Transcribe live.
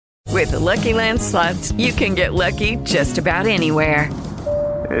With the Lucky Land Slots, you can get lucky just about anywhere.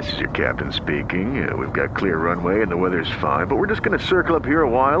 This is your captain speaking. We've got clear runway and the weather's fine, but we're just going to circle up here a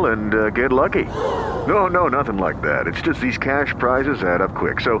while and get lucky. No, nothing like that. It's just these cash prizes add up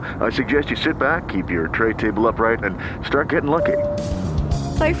quick. So I suggest you sit back, keep your tray table upright, and start getting lucky.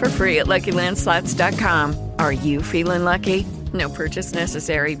 Play for free at LuckyLandSlots.com. Are you feeling lucky? No purchase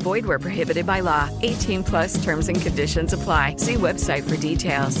necessary. Void where prohibited by law. 18+ terms and conditions apply. See website for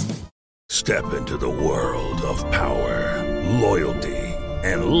details. Step into the world of power, loyalty,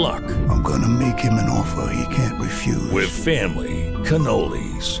 and luck. I'm gonna make him an offer he can't refuse. With family,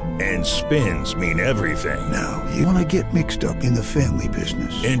 cannolis, and spins mean everything. Now, you wanna get mixed up in the family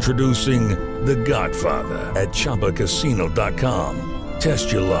business. Introducing The Godfather at ChumbaCasino.com.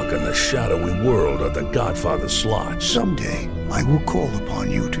 Test your luck in the shadowy world of The Godfather slot. Someday, I will call upon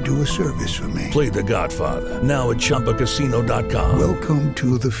you to do a service for me. Play The Godfather now at ChumbaCasino.com. Welcome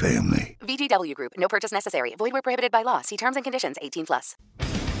to the family. VGW Group. No purchase necessary. Void where prohibited by law. See terms and conditions. 18+.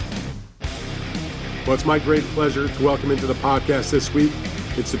 Well, it's my great pleasure to welcome into the podcast this week.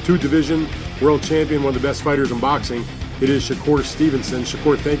 It's the 2-division world champion, one of the best fighters in boxing. It is Shakur Stevenson.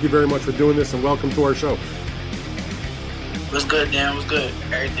 Shakur, thank you very much for doing this, and welcome to our show. What's good, Dan? What's good?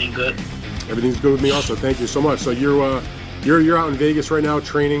 Everything good? Everything's good with me also. Thank you so much. So you're out in Vegas right now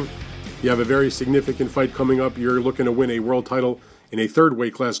training. You have a very significant fight coming up. You're looking to win a world title in a third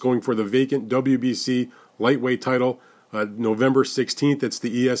weight class, going for the vacant WBC lightweight title. November 16th, it's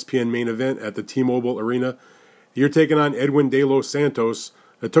the ESPN main event at the T-Mobile Arena. You're taking on Edwin De Los Santos.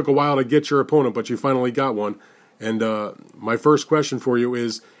 It took a while to get your opponent, but you finally got one. And my first question for you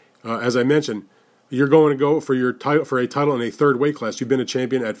is, as I mentioned, you're going to go for your title, for a title in a third weight class. You've been a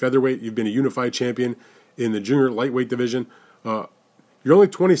champion at featherweight. You've been a unified champion in the junior lightweight division. You're only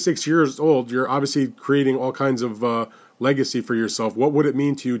 26 years old. You're obviously creating all kinds of legacy for yourself. What would it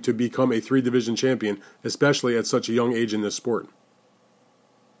mean to you to become a 3-division champion, especially at such a young age in this sport?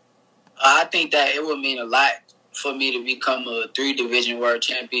 I think that it would mean a lot for me to become a 3-division world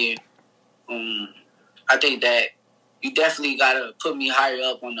champion. I think that you definitely got to put me higher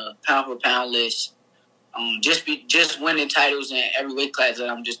up on the pound-for-pound list. Just winning titles in every weight class that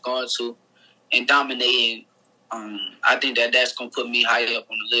I'm just going to and dominating. I think that that's going to put me higher up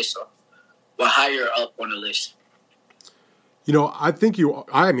on the list, or higher up on the list. You know, I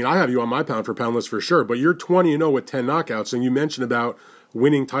have you on my pound-for-pound list for sure, but you're 20-0 with 10 knockouts, and you mentioned about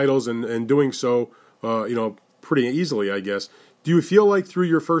winning titles and doing so, pretty easily, I guess. Do you feel like through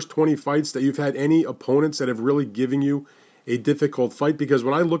your first 20 fights that you've had any opponents that have really given you a difficult fight? Because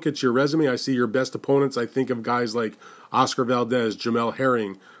when I look at your resume, I see your best opponents. I think of guys like Oscar Valdez, Jamel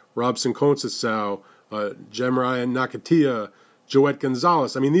Herring, Robson Conceição, Jemarian Nakatia, Joet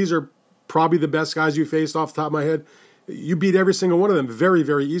Gonzalez. I mean, these are probably the best guys you faced off the top of my head. You beat every single one of them very,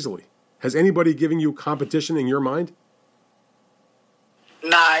 very easily. Has anybody given you competition in your mind?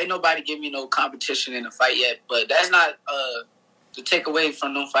 Nah, ain't nobody giving me no competition in the fight yet. But that's not to take away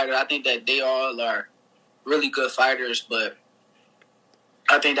from them fighters. I think that they all are really good fighters, but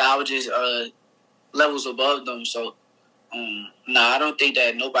I think that I was just levels above them. So, I don't think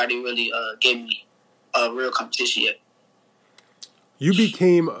that nobody really gave me a real competition yet. You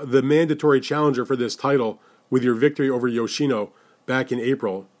became the mandatory challenger for this title with your victory over Yoshino back in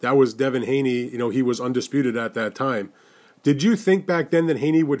April. That was Devin Haney. He was undisputed at that time. Did you think back then that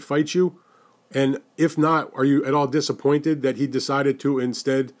Haney would fight you? And if not, are you at all disappointed that he decided to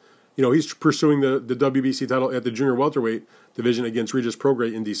instead, he's pursuing the WBC title at the junior welterweight division against Regis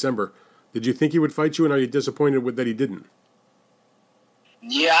Prograis in December. Did you think he would fight you, and are you disappointed that he didn't?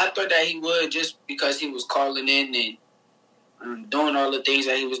 Yeah, I thought that he would, just because he was calling in and doing all the things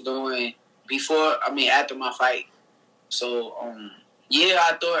that he was doing after my fight. So,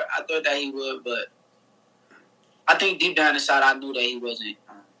 I thought that he would, but I think deep down inside I knew that he wasn't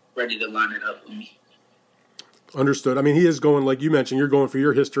ready to line it up with me. Understood. I mean, he is going, like you mentioned, you're going for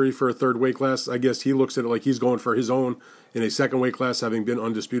your history for a third weight class. I guess he looks at it like he's going for his own in a second weight class, having been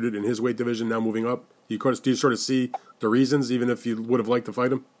undisputed in his weight division, now moving up. Do you sort of see the reasons, even if you would have liked to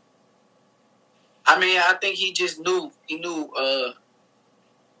fight him? I mean, I think he just knew. He knew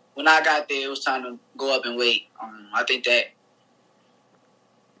when I got there, it was time to go up and weight. I think that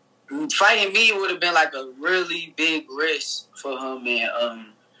fighting me would have been like a really big risk for him, and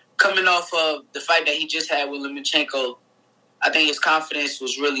coming off of the fight that he just had with Lomachenko, I think his confidence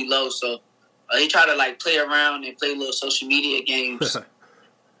was really low. So he tried to play around and play little social media games.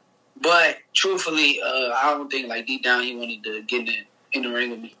 But truthfully, I don't think deep down he wanted to get in the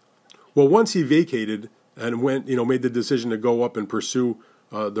ring with me. Well, once he vacated and went, made the decision to go up and pursue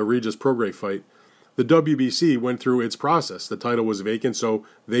the Regis Prograis fight, the WBC went through its process. The title was vacant, so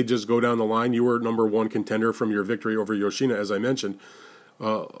they just go down the line. You were number one contender from your victory over Yoshina, as I mentioned.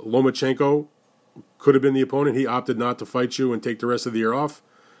 Lomachenko could have been the opponent. He opted not to fight you and take the rest of the year off.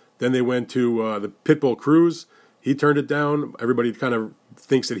 Then they went to the Pitbull Cruz. He turned it down. Everybody kind of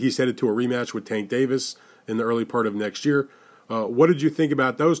thinks that he's headed to a rematch with Tank Davis in the early part of next year. What did you think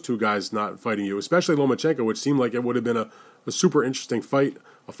about those two guys not fighting you, especially Lomachenko, which seemed like it would have been a super interesting fight,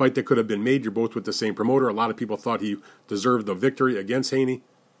 a fight that could have been made. You're both with the same promoter. A lot of people thought he deserved the victory against Haney.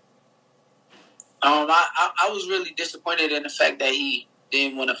 I was really disappointed in the fact that he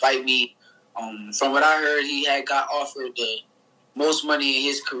didn't want to fight me. From what I heard, he had got offered the most money in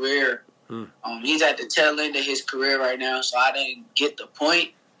his career. He's at the tail end of his career right now, so I didn't get the point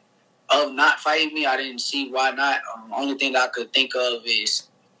of not fighting me. I didn't see why not. Only thing I could think of is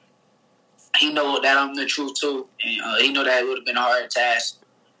he know that I'm the truth too, and he know that it would have been a hard task.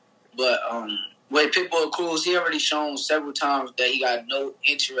 But with Pitbull Cruz, he already shown several times that he got no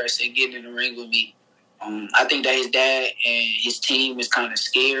interest in getting in the ring with me. I think that his dad and his team is kind of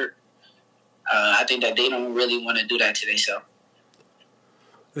scared. I think that they don't really want to do that to themselves.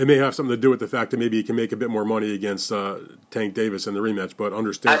 It may have something to do with the fact that maybe he can make a bit more money against Tank Davis in the rematch, but I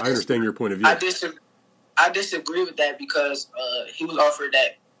understand your point of view. I disagree with that because he was offered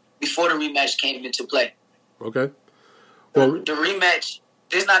that before the rematch came into play. Okay. Well, the rematch,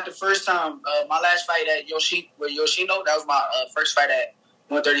 this is not the first time. My last fight at Yoshino, that was my first fight at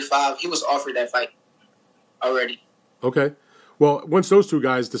 135. He was offered that fight already. Okay. Well, once those two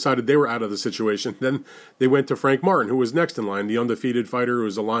guys decided they were out of the situation, then they went to Frank Martin, who was next in line, the undefeated fighter who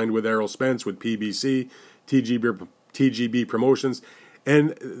was aligned with Errol Spence, with PBC, TGB Promotions.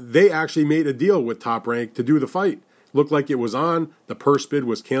 And they actually made a deal with Top Rank to do the fight. Looked like it was on. The purse bid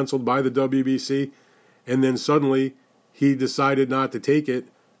was canceled by the WBC. And then suddenly he decided not to take it,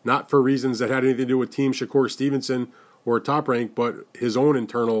 not for reasons that had anything to do with Team Shakur Stevenson or Top Rank, but his own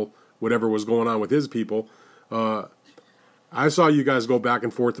internal whatever was going on with his people. I saw you guys go back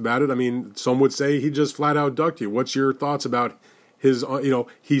and forth about it. I mean, some would say he just flat out ducked you. What's your thoughts about his,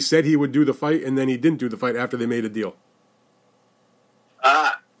 he said he would do the fight and then he didn't do the fight after they made a deal?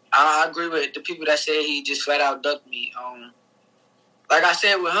 I agree with the people that say he just flat out ducked me. Like I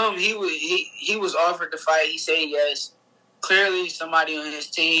said with him, he was offered the fight. He said yes. Clearly somebody on his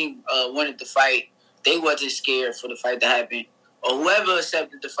team wanted the fight. They wasn't scared for the fight to happen. Or whoever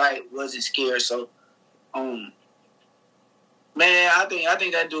accepted the fight wasn't scared. So, man, I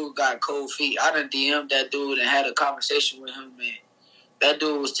think that dude got cold feet. I done DM'd that dude and had a conversation with him, man. That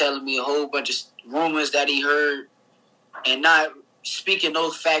dude was telling me a whole bunch of rumors that he heard and not speaking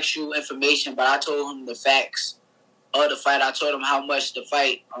no factual information, but I told him the facts of the fight. I told him how much the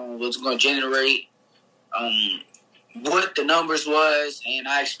fight was going to generate, what the numbers was, and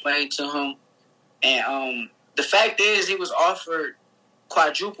I explained to him. And the fact is he was offered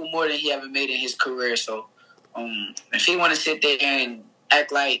quadruple more than he ever made in his career, so if he want to sit there and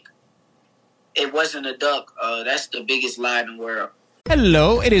act like it wasn't a duck, that's the biggest lie in the world.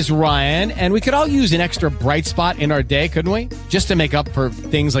 Hello, it is Ryan, and we could all use an extra bright spot in our day, couldn't we? Just to make up for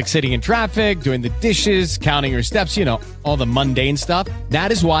things like sitting in traffic, doing the dishes, counting your steps, all the mundane stuff.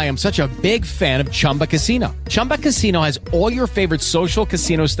 That is why I'm such a big fan of Chumba Casino. Chumba Casino has all your favorite social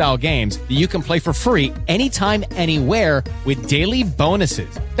casino-style games that you can play for free anytime, anywhere with daily bonuses.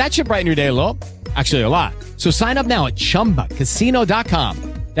 That should brighten your day a little. Actually, a lot. So sign up now at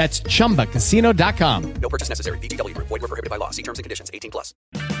ChumbaCasino.com. That's ChumbaCasino.com. No purchase necessary. VGW Group. Void where prohibited by law. See terms and conditions. 18+.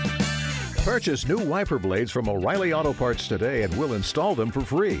 Purchase new wiper blades from O'Reilly Auto Parts today and we'll install them for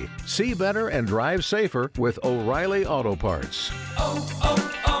free. See better and drive safer with O'Reilly Auto Parts.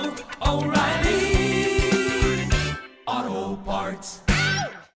 O'Reilly Auto Parts.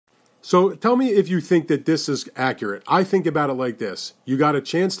 So tell me if you think that this is accurate. I think about it like this. You got a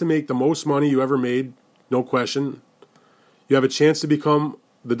chance to make the most money you ever made, no question. You have a chance to become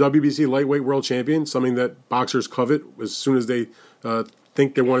the WBC lightweight world champion, something that boxers covet as soon as they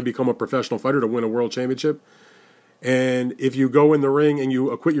think they want to become a professional fighter to win a world championship. And if you go in the ring and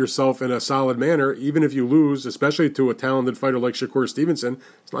you acquit yourself in a solid manner, even if you lose, especially to a talented fighter like Shakur Stevenson,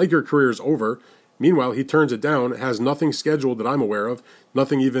 it's not like your career is over. Meanwhile, he turns it down, has nothing scheduled that I'm aware of,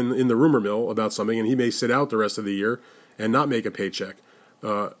 nothing even in the rumor mill about something, and he may sit out the rest of the year and not make a paycheck.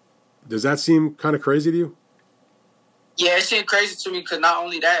 Does that seem kind of crazy to you? Yeah, it seemed crazy to me because not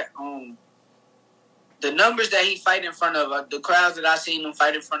only that, the numbers that he fight in front of, the crowds that I seen him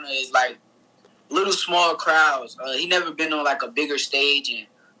fight in front of is like little small crowds. He never been on like a bigger stage and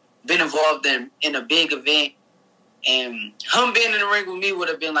been involved in a big event. And him being in the ring with me would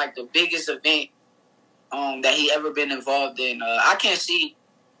have been like the biggest event that he ever been involved in. I can't see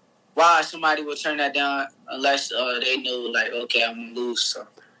why somebody would turn that down unless they know, like, okay, I'm going to lose. So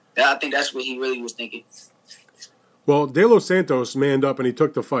I think that's what he really was thinking. Well, De Los Santos manned up and he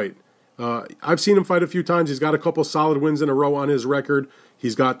took the fight. I've seen him fight a few times. He's got a couple solid wins in a row on his record.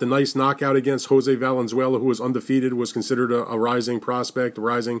 He's got the nice knockout against Jose Valenzuela, who was undefeated, was considered a rising prospect, a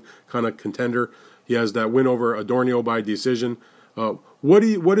rising kind of contender. He has that win over Adorno by decision. What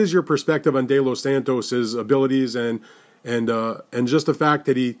is your perspective on De Los Santos' abilities and just the fact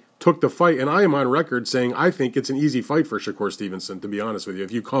that he took the fight? And I am on record saying I think it's an easy fight for Shakur Stevenson, to be honest with you,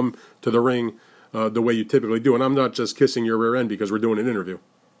 if you come to the ring the way you typically do. And I'm not just kissing your rear end because we're doing an interview.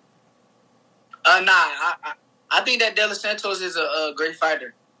 I think that De Los Santos is a great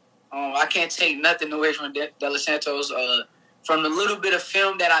fighter. I can't take nothing away from De Los Santos. From the little bit of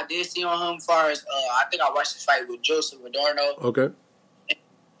film that I did see on him, as far as I think I watched his fight with Joseph Adorno. Okay.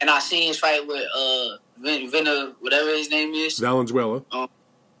 And I seen his fight with Vina, whatever his name is. Valenzuela.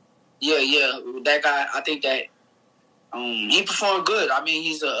 Yeah. That guy, I think that he performed good. I mean,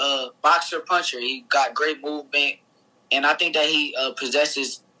 he's a boxer puncher. He got great movement. And I think that he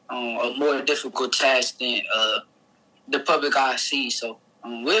possesses a more difficult task than the public eye sees. So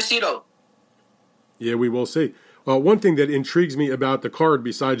we'll see, though. Yeah, we will see. One thing that intrigues me about the card,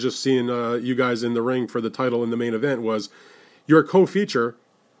 besides just seeing you guys in the ring for the title in the main event, was your co-feature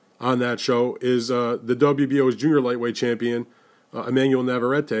on that show is the WBO's junior lightweight champion, Emmanuel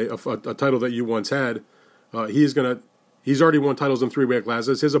Navarrete, a title that you once had. He's already won titles in three-weight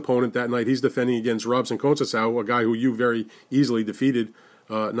classes. His opponent that night, he's defending against Robson Conceição, a guy who you very easily defeated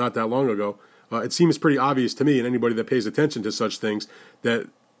not that long ago. It seems pretty obvious to me, and anybody that pays attention to such things, that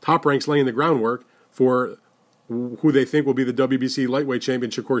Top Rank's laying the groundwork for who they think will be the WBC lightweight champion,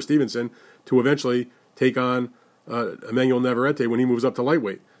 Shakur Stevenson, to eventually take on Emmanuel Navarrete when he moves up to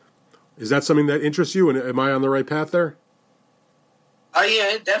lightweight. Is that something that interests you, and am I on the right path there? Oh,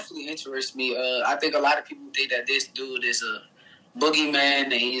 yeah, it definitely interests me. I think a lot of people think that this dude is a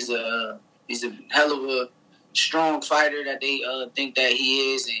boogeyman, and he's a hell of a strong fighter that they think that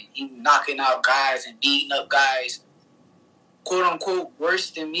he is, and he's knocking out guys and beating up guys, quote-unquote,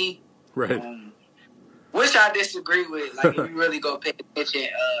 worse than me. Right. Which I disagree with. Like, if you really go pay attention,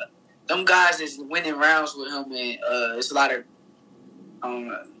 them guys is winning rounds with him, and it's a lot of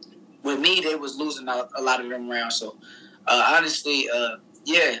with me, they was losing a lot of them rounds. So, honestly,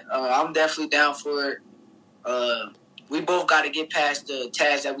 I'm definitely down for it. We both got to get past the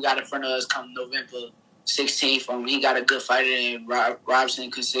task that we got in front of us come November 16th. He got a good fighter in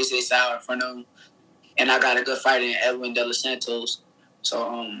Robson Conceição in front of him, and I got a good fighter in Edwin De Los Santos. So,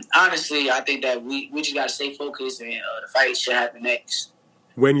 honestly, I think that we just got to stay focused, and the fight should happen next.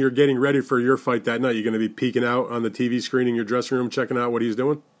 When you're getting ready for your fight that night, you're going to be peeking out on the TV screen in your dressing room, checking out what he's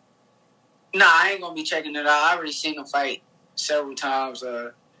doing? Nah, I ain't going to be checking it out. I already seen him fight several times.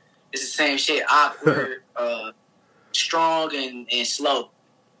 It's the same shit. Awkward, strong, and slow.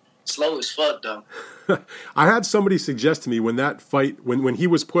 Slow as fuck, though. I had somebody suggest to me when that fight, when he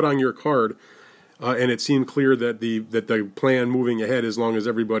was put on your card, and it seemed clear that the plan moving ahead, as long as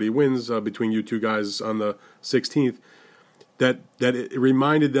everybody wins between you two guys on the 16th, that it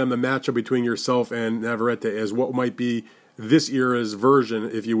reminded them the matchup between yourself and Navarrete as what might be this era's version,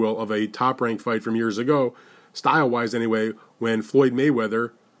 if you will, of a top-ranked fight from years ago, style-wise anyway, when Floyd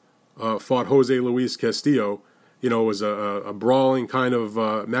Mayweather fought Jose Luis Castillo. You know, was a brawling kind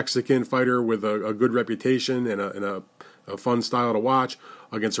of Mexican fighter with a good reputation and a fun style to watch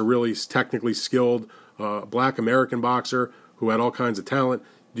against a really technically skilled black American boxer who had all kinds of talent.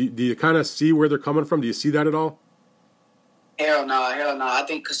 Do you kind of see where they're coming from? Do you see that at all? Hell no. I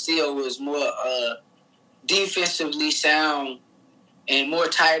think Castillo was more defensively sound and more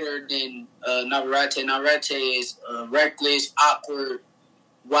tighter than Navarrete. Navarrete is reckless, awkward,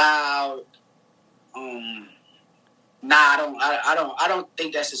 wild. I don't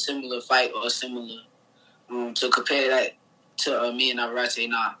think that's a similar fight or similar to compare that to me and Navarrete.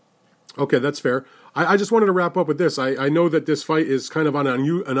 Nah. Okay, that's fair. I just wanted to wrap up with this. I know that this fight is kind of on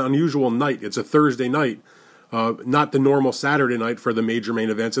an unusual night. It's a Thursday night, not the normal Saturday night for the major main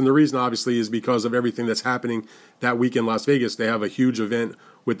events. And the reason, obviously, is because of everything that's happening that week in Las Vegas. They have a huge event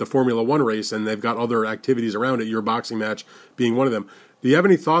with the Formula One race, and they've got other activities around it, your boxing match being one of them. Do you have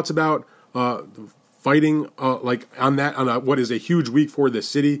any thoughts about fighting like on what is a huge week for the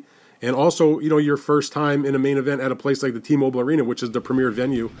city? And also, you know, your first time in a main event at a place like the T-Mobile Arena, which is the premier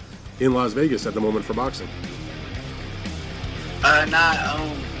venue in Las Vegas at the moment for boxing.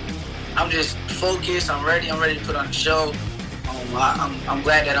 I'm just focused. I'm ready to put on the show. I'm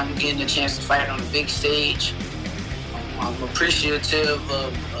glad that I'm getting a chance to fight on the big stage. I'm appreciative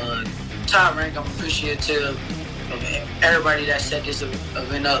of Top Rank. I'm appreciative of everybody that set this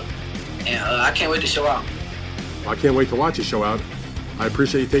event up. And I can't wait to show out. I can't wait to watch you show out. I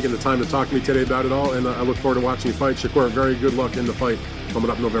appreciate you taking the time to talk to me today about it all, and I look forward to watching you fight. Shakur, very good luck in the fight coming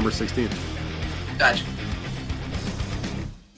up November 16th. Gotcha.